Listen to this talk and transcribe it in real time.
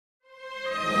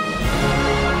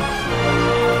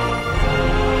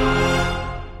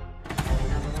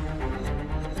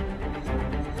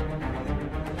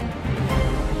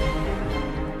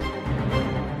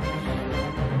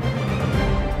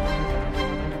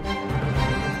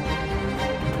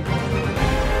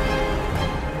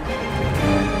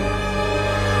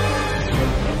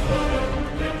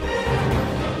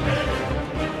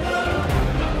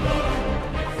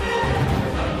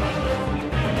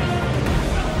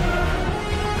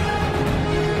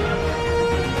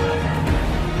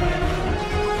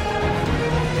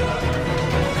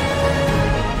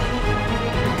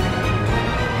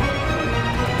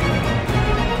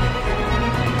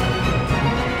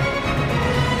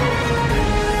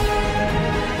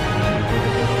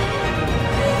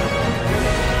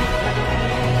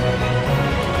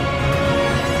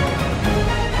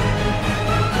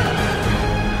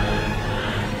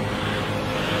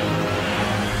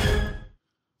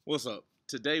What's up?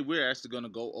 Today we're actually going to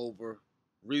go over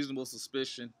reasonable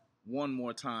suspicion one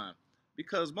more time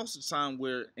because most of the time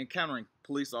we're encountering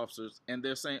police officers and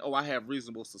they're saying, "Oh, I have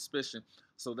reasonable suspicion,"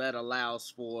 so that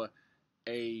allows for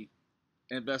a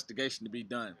investigation to be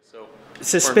done. So we're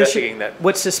Suspicious. investigating that.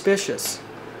 What's suspicious?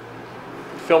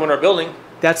 Film in our building.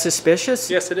 That's suspicious?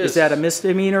 Yes, it is. Is that a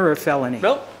misdemeanor or a felony?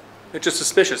 No, it's just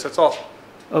suspicious, that's all.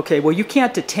 Okay, well, you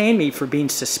can't detain me for being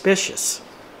suspicious.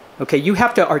 Okay, you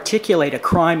have to articulate a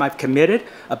crime I've committed,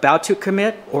 about to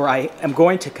commit, or I am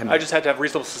going to commit. I just had to have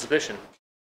reasonable suspicion.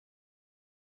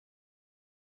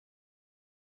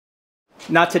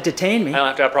 Not to detain me. I don't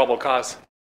have to have probable cause.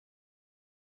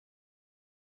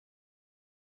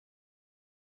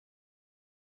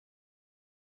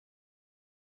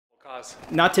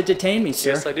 Not to detain me,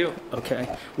 sir. Yes, I do.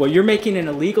 Okay, well, you're making an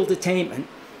illegal detainment.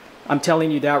 I'm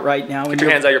telling you that right now. Get your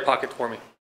hands out of your pocket for me.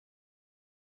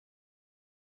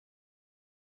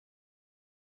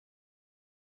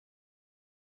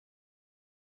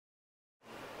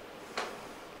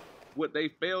 What they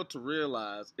fail to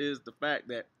realize is the fact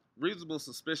that reasonable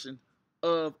suspicion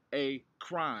of a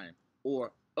crime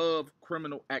or of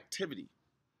criminal activity,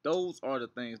 those are the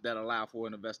things that allow for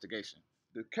an investigation.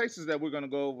 The cases that we're going to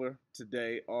go over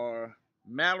today are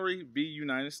Mallory v.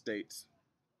 United States,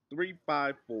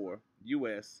 354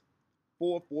 U.S.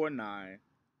 449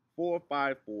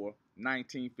 454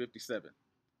 1957.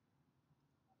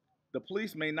 The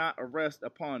police may not arrest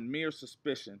upon mere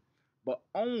suspicion, but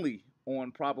only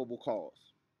on probable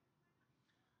cause.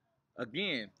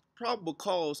 Again, probable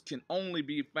cause can only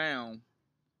be found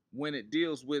when it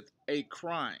deals with a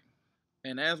crime.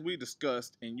 And as we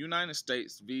discussed in United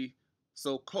States v.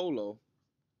 Socolo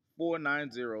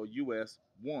 490 U.S.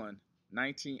 1,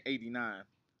 1989,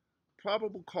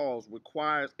 probable cause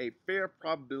requires a fair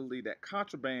probability that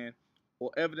contraband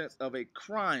or evidence of a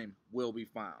crime will be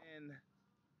found. And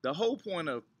the whole point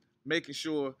of making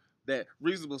sure that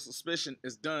reasonable suspicion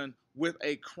is done with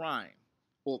a crime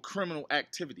or criminal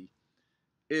activity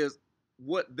is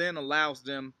what then allows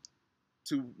them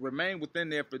to remain within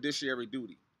their fiduciary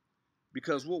duty.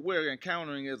 Because what we're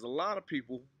encountering is a lot of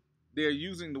people, they're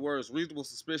using the words reasonable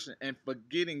suspicion and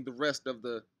forgetting the rest of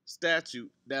the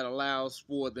statute that allows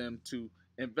for them to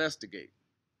investigate.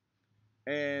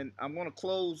 And I'm going to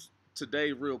close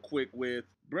today real quick with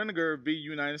Brenniger v.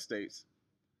 United States.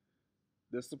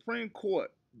 The Supreme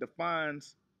Court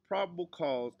defines probable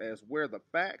cause as where the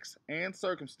facts and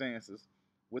circumstances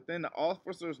within the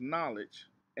officer's knowledge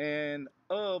and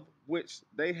of which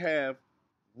they have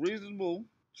reasonable,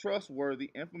 trustworthy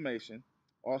information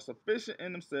are sufficient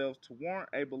in themselves to warrant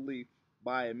a belief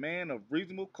by a man of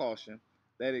reasonable caution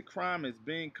that a crime is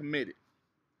being committed.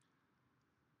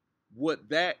 What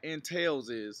that entails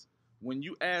is when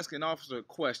you ask an officer a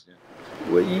question,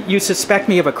 You suspect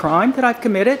me of a crime that I've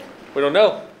committed? We don't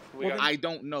know. I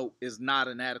don't know is not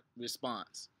an adequate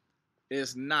response.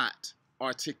 It's not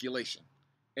articulation.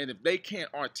 And if they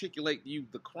can't articulate you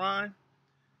the crime,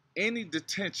 any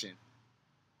detention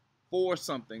for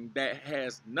something that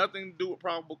has nothing to do with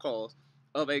probable cause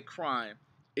of a crime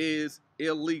is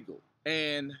illegal.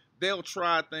 And they'll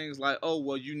try things like, "Oh,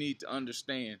 well, you need to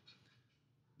understand."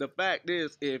 The fact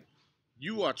is, if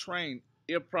you are trained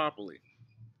improperly,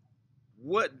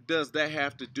 what does that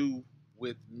have to do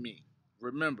with me?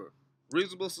 Remember,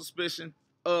 reasonable suspicion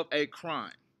of a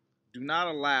crime. Do not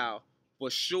allow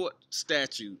for short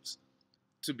statutes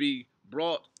to be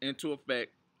brought into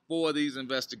effect for these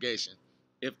investigations.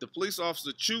 If the police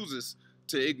officer chooses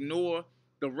to ignore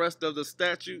the rest of the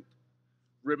statute,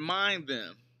 remind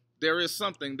them there is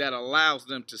something that allows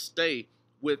them to stay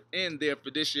within their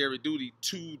fiduciary duty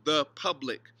to the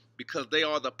public because they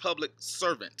are the public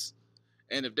servants.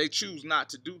 And if they choose not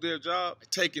to do their job,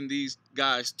 taking these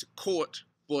guys to court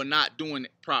for not doing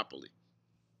it properly.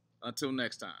 Until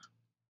next time.